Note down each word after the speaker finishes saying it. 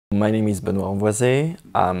My name is Benoit Renvoise.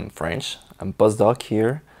 I'm French. I'm postdoc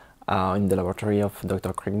here in the laboratory of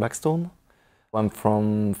Dr. Craig Blackstone. I'm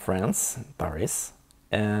from France, Paris,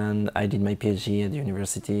 and I did my PhD at the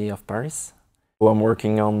University of Paris. I'm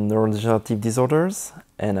working on neurodegenerative disorders,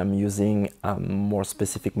 and I'm using a more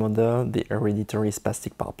specific model, the hereditary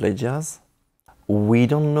spastic paraplegias. We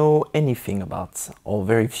don't know anything about, or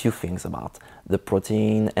very few things about, the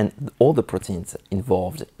protein and all the proteins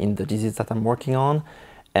involved in the disease that I'm working on.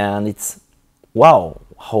 And it's, wow,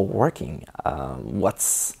 how working?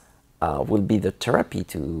 What's will be the therapy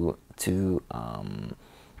to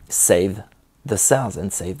save the cells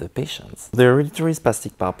and save the patients? The hereditary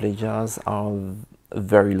spastic paraplegias are a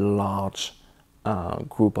very large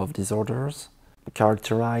group of disorders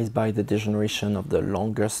characterized by the degeneration of the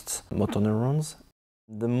longest motor neurons.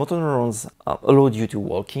 The motor neurons allowed you to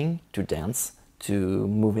walking, to dance, to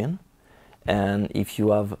move in, and if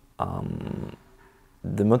you have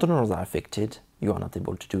the motor neurons are affected, you are not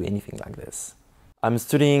able to do anything like this. I'm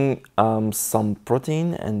studying some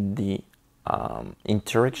protein and the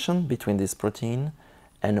interaction between this protein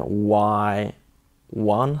and why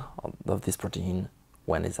one of this protein,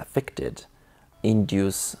 when it's affected,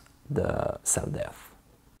 induce the cell death.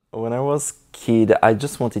 When I was a kid, I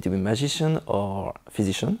just wanted to be a magician or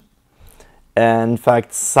physician. And in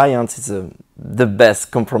fact, science is the best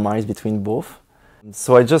compromise between both.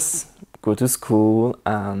 So I just go to school,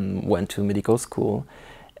 went to medical school,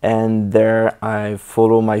 and there I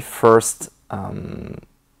follow my first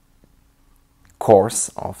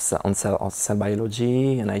course on cell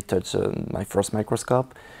biology, and I touch my first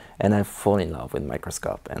microscope, and I fall in love with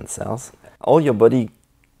microscope and cells. All your body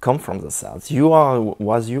come from the cells. You are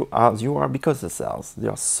as you are because of the cells.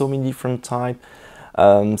 There are so many different types.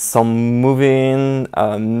 Some moving,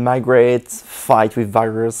 migrate, fight with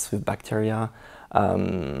virus, with bacteria,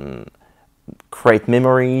 create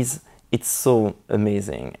memories. It's so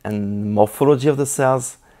amazing. And morphology of the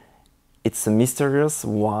cells, it's mysterious.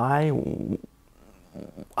 Why?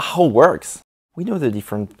 How it works? We know the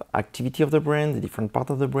different activity of the brain, the different part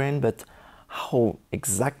of the brain, but how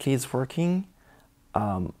exactly it's working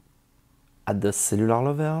at the cellular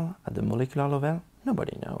level, at the molecular level,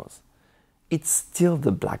 nobody knows. It's still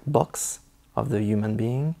the black box of the human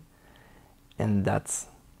being, and that's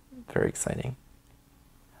very exciting.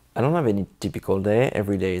 I don't have any typical day.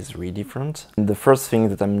 Every day is really different. The first thing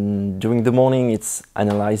that I'm doing in the morning, it's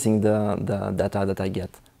analyzing the data that I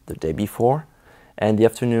get the day before. And the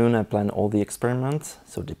afternoon, I plan all the experiments,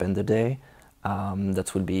 so depend the day.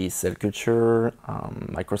 That will be cell culture,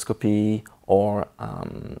 microscopy, or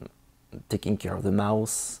taking care of the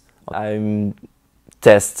mouse. I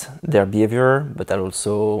test their behavior, but I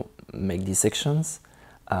also make dissections,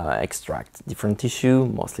 extract different tissue,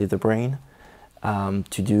 mostly the brain,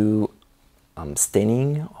 to do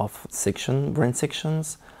staining of brain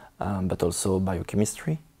sections, but also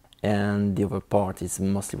biochemistry. And the other part is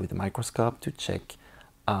mostly with the microscope to check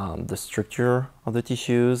the structure of the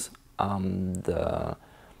tissues, the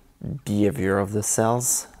behavior of the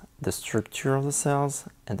cells, the structure of the cells,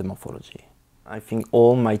 and the morphology. I think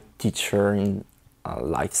all my teacher in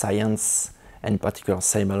life science, and in particular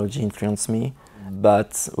cell biology, influenced me.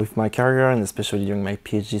 But with my career, and especially during my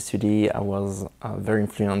PhD study, I was very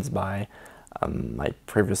influenced by my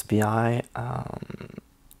previous PI,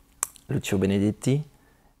 Lucio Benedetti.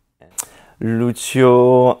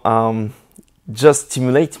 Lucio just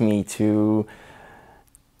stimulated me to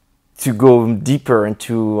go deeper and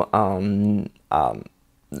to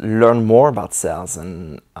learn more about cells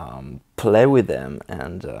and play with them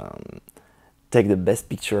and take the best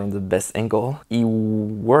picture on the best angle. He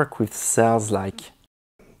worked with cells like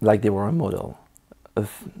they were a model.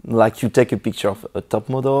 Like you take a picture of a top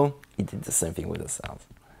model, he did the same thing with the cells.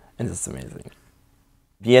 And it's amazing.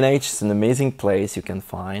 The NIH is an amazing place. You can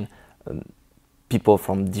find people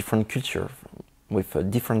from different culture, with a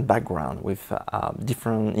different background, with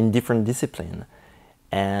in different discipline.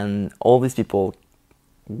 And all these people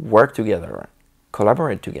work together,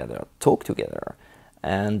 collaborate together, talk together,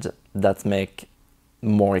 and that makes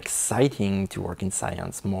more exciting to work in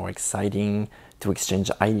science, more exciting to exchange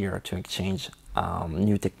ideas, to exchange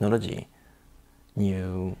new technology,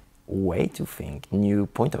 new way to think, new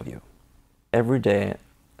point of view. Every day,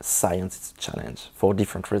 science is a challenge for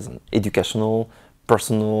different reasons, educational,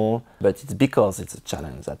 personal, but it's because it's a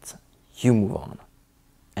challenge that you move on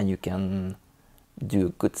and you can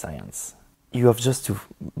do good science. You have just to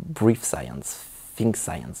breathe science, think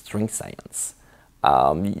science, drink science.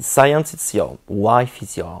 Science, it's your wife,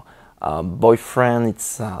 it's your boyfriend,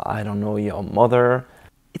 it's, I don't know, your mother.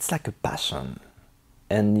 It's like a passion.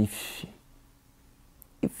 And if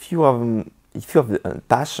you have if you have a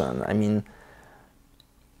passion, I mean,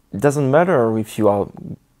 it doesn't matter if you are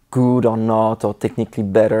good or not, or technically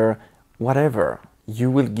better, whatever.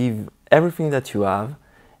 You will give everything that you have,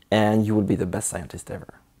 and you will be the best scientist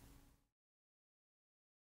ever.